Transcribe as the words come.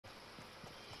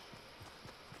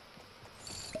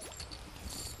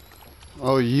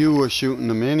Oh, you were shooting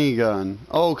the minigun.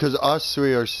 Oh, 'cause us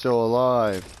three are still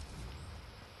alive.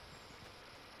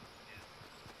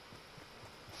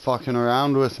 Fucking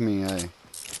around with me, eh?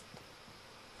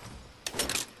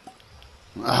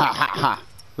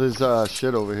 There's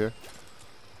shit over here.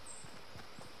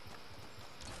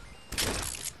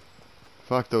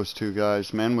 Fuck those two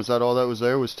guys, man. Was that all that was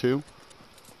there? Was two?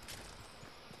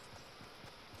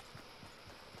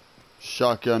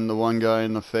 Shotgun the one guy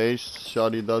in the face.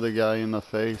 Shotty the other guy in the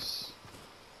face.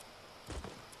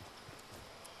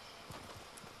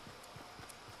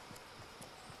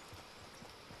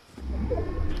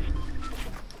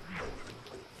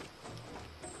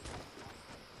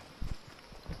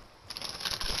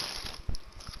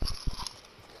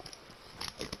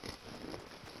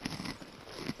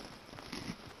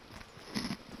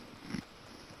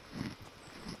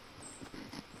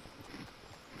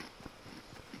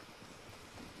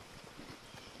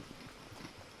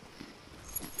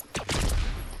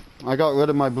 I got rid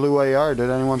of my blue AR. Did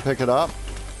anyone pick it up?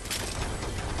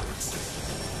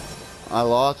 I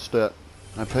lost it.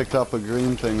 I picked up a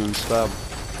green thing instead.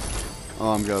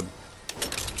 Oh, I'm good.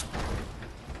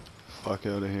 Fuck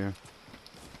out of here.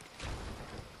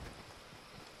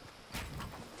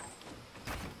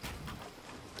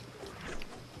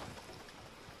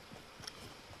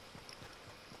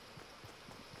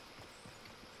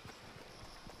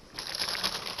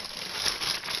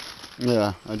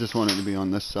 Yeah, I just wanted to be on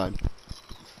this side.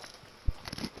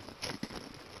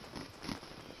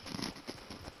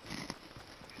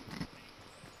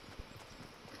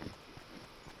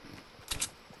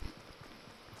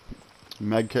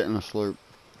 Medkit and a slurp.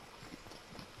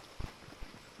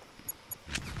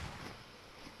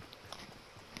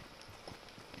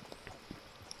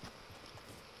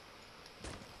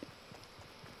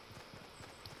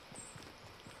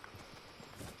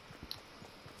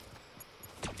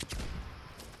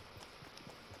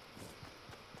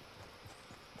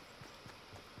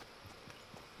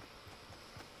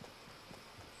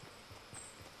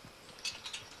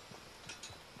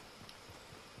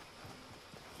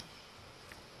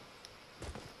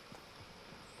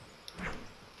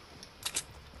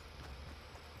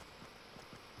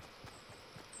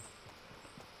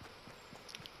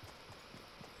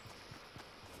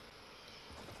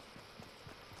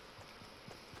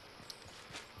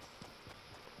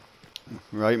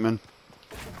 Reitman.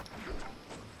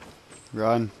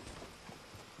 Run.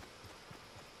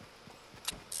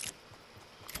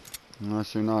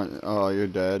 Unless you're not. Oh, you're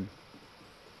dead.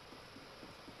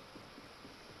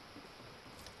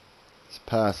 It's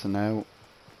passing out.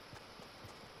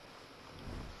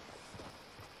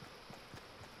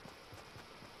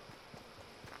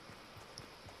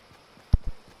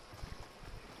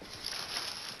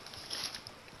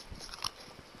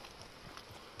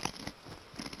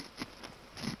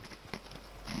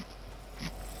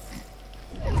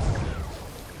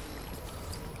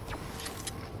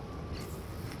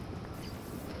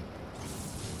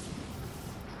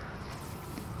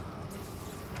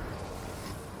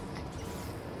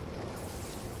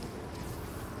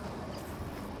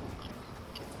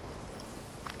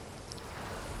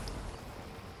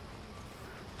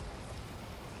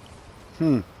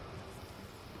 Hmm.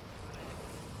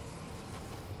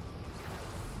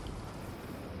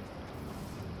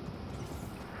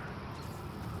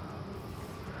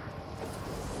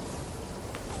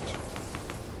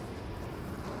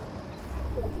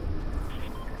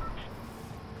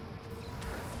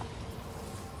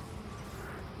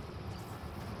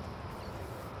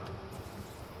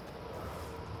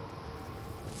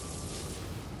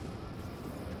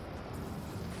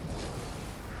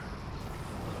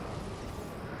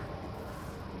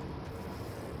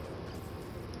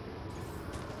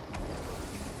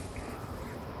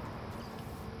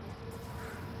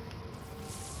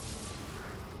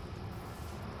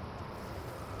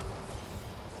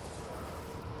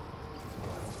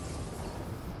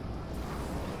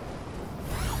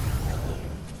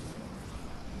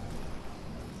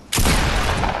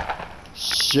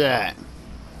 Shit.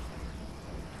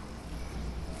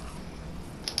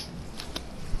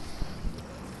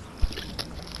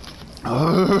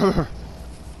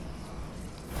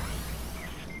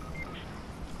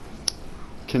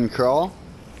 Can crawl?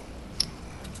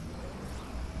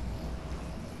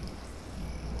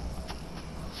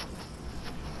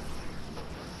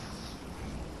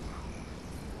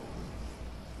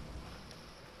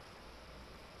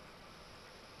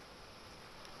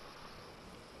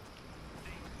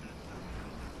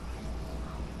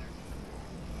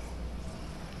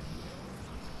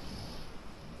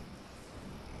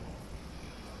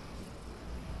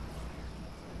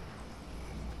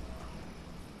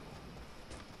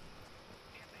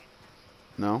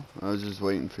 No? I was just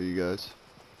waiting for you guys.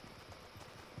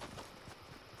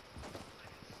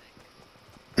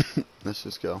 Let's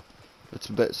just go. It's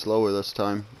a bit slower this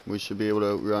time. We should be able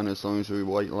to outrun as long as we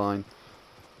white line.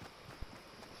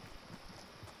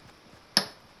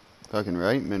 Fucking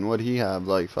Reitman, what'd he have?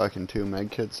 Like fucking 2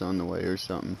 med kits on the way or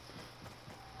something.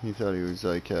 He thought he was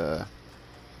like, he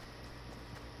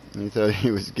thought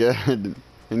he was good.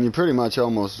 And you pretty much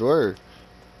almost were.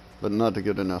 But not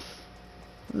good enough.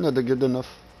 Not good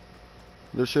enough.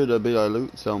 There should be a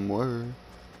loot somewhere.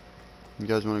 You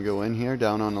guys want to go in here?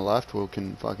 Down on the left, we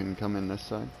can fucking come in this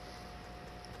side.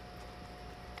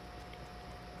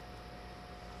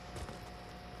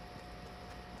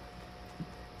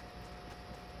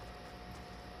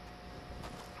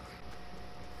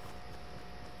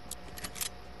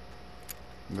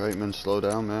 Reitman, slow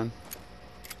down, man.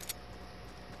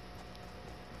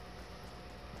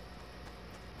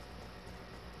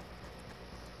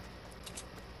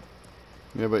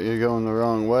 Yeah, but you're going the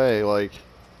wrong way, like...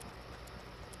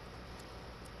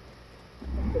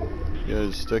 You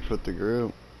gotta stick with the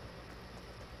group.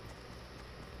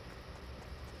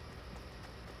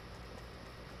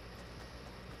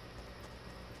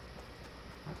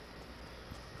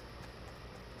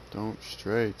 Don't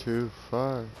stray too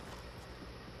far.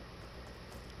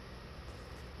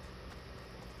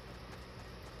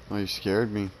 Oh, you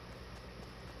scared me.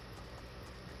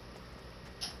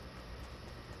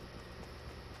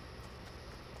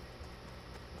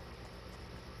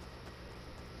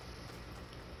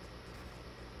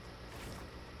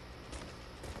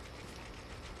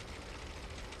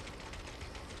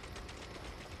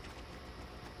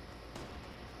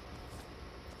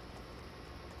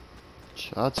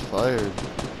 Shots fired.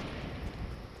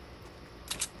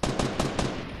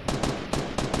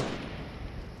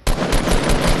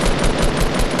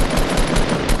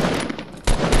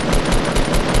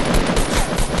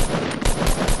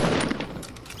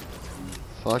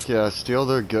 Fuck yeah, steal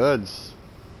their goods.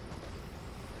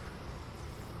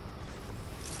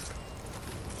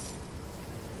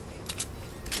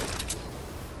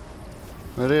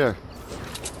 Right here.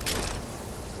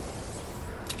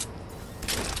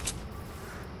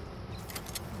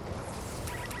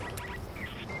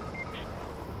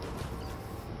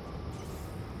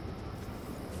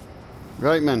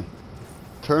 Reitman,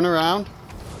 turn around.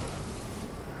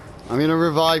 I'm gonna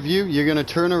revive you. You're gonna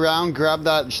turn around, grab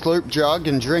that slurp jug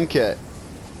and drink it.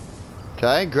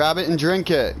 Okay, grab it and drink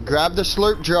it. Grab the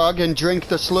slurp jug and drink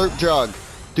the slurp jug.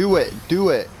 Do it, do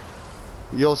it.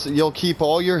 You'll keep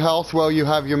all your health while you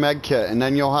have your med kit, and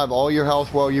then you'll have all your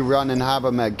health while you run and have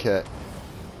a med kit.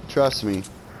 Trust me.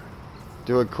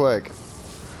 Do it quick.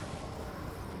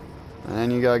 And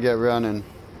then you gotta get running.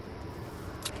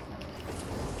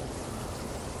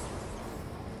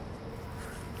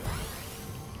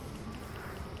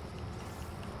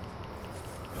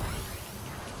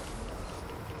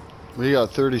 We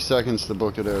got 30 seconds to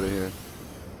book it out of here.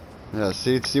 Yeah,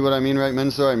 see what I mean, right,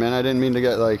 man? Sorry, man, I didn't mean to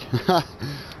get like...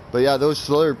 But yeah, those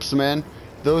slurps, man.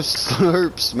 Those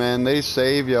slurps, man, they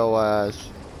save your ass.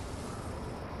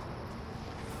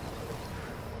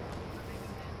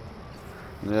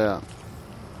 Yeah.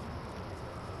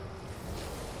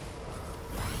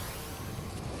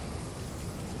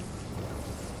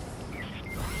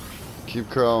 Keep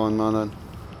crawling, man.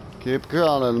 Keep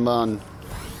crawling, man.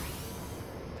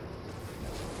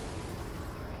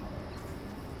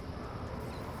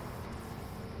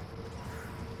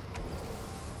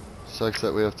 Sucks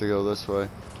that we have to go this way.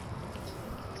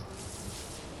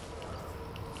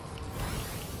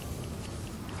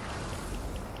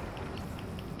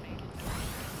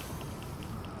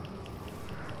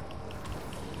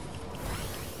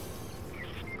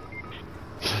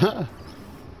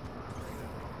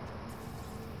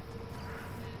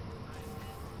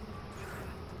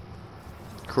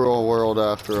 Cruel world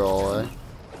after all, eh?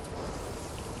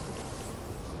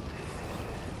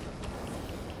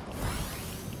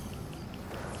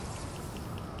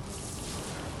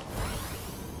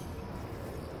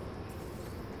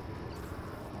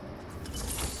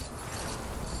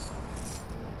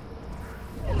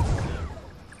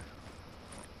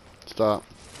 Stop.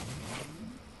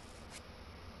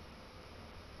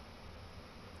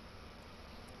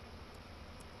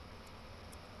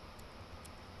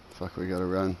 Fuck, we gotta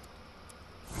run.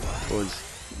 Boys.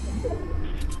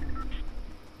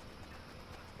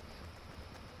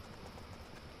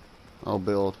 I'll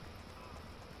build.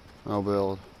 I'll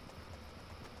build.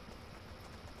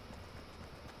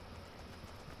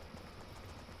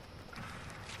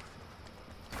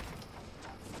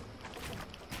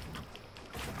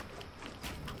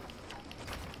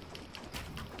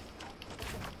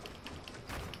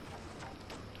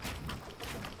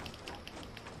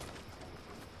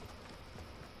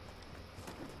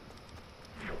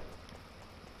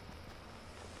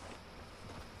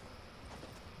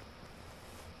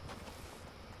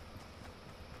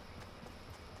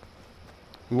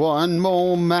 One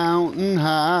more mountain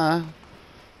high,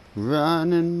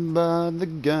 running by the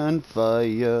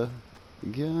gunfire.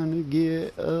 Gonna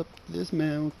get up this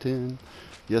mountain.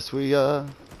 Yes, we are.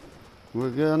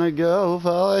 We're gonna go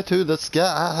far to the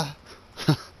sky.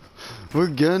 We're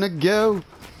gonna go,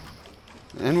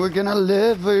 and we're gonna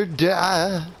live or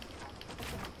die.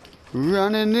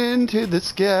 Running into the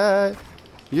sky.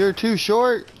 You're too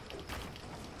short.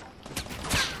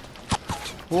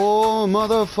 Oh,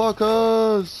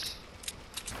 motherfuckers.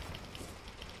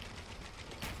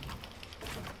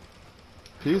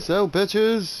 Peace out,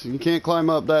 bitches. You can't climb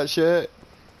up that shit.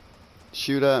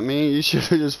 Shoot at me. You should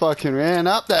have just fucking ran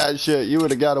up that shit. You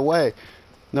would have got away.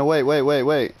 No, wait.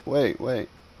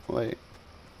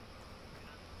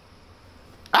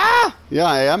 Ah! Yeah,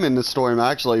 I am in the storm,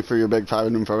 actually, for your big fat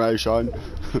information.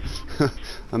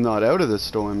 I'm not out of the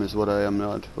storm, is what I am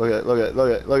not. Look at.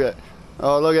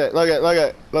 Oh, look at.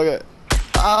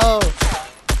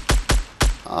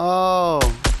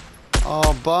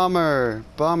 Oh, bummer.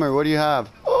 What do you have?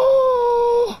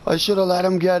 Oh, I should have let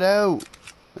him get out.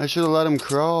 I should have let him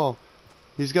crawl.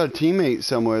 He's got a teammate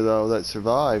somewhere, though, that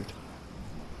survived.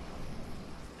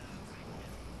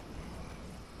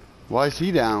 Why is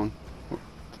he down?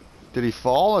 Did he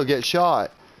fall or get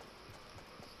shot?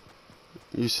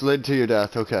 You slid to your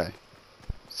death, okay.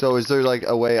 So is there like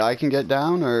a way I can get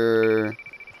down, or...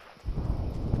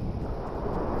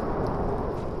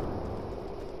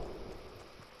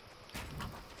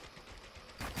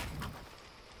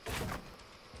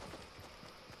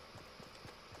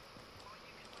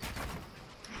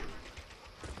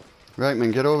 Right,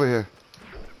 man, get over here.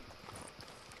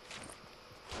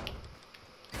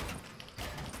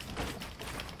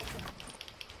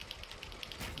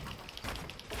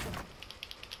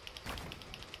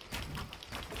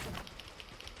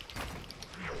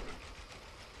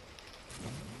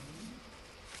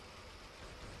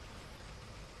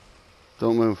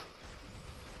 Don't move.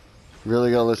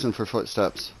 Really gotta listen for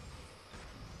footsteps.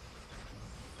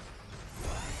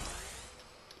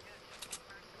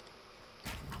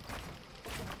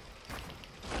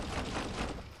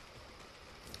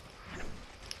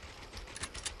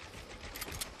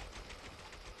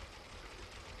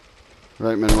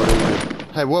 Right, man, what do we do?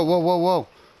 Hey, whoa.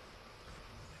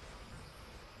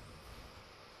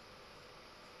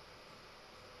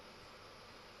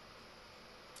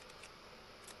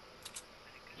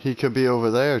 He could be over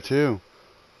there, too.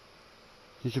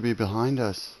 He could be behind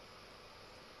us.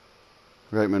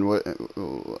 Right, man, what...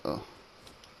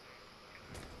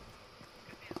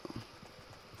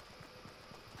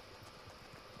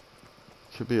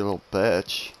 Could be a little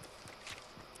bitch.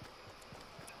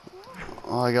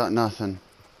 Oh, I got nothing.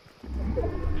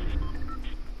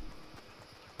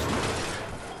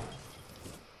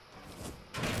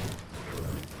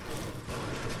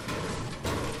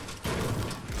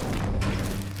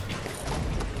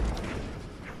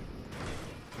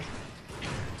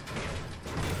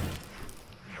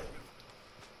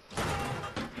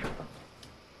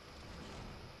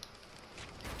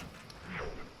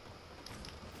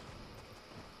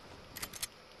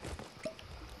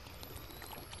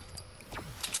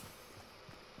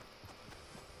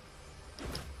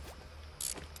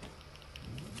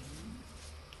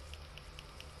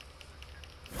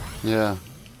 Yeah.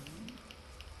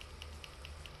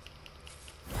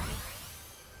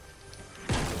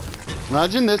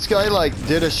 Imagine this guy like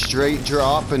did a straight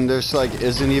drop and just like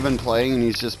isn't even playing and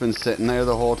he's just been sitting there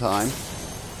the whole time.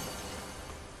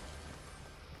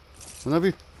 Wouldn't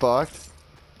that be fucked?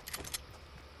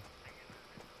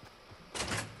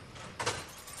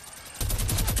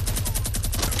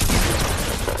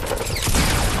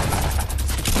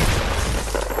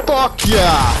 Fuck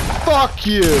yeah! Fuck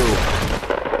you!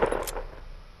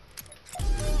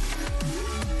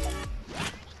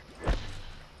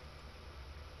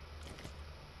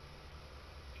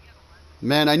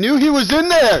 Man, I knew he was in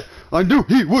there! I knew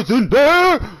he was in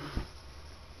there!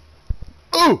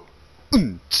 Oh!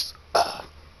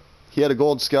 He had a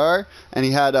gold scar, and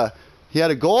he had a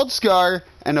gold scar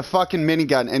and a fucking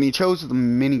minigun, and he chose the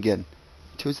minigun.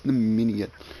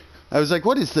 I was like,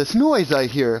 what is this noise I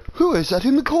hear? Who is that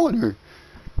in the corner?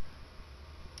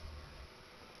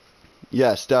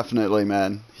 Yes, definitely,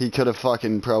 man. He could have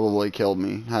fucking probably killed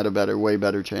me. Had a way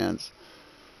better chance.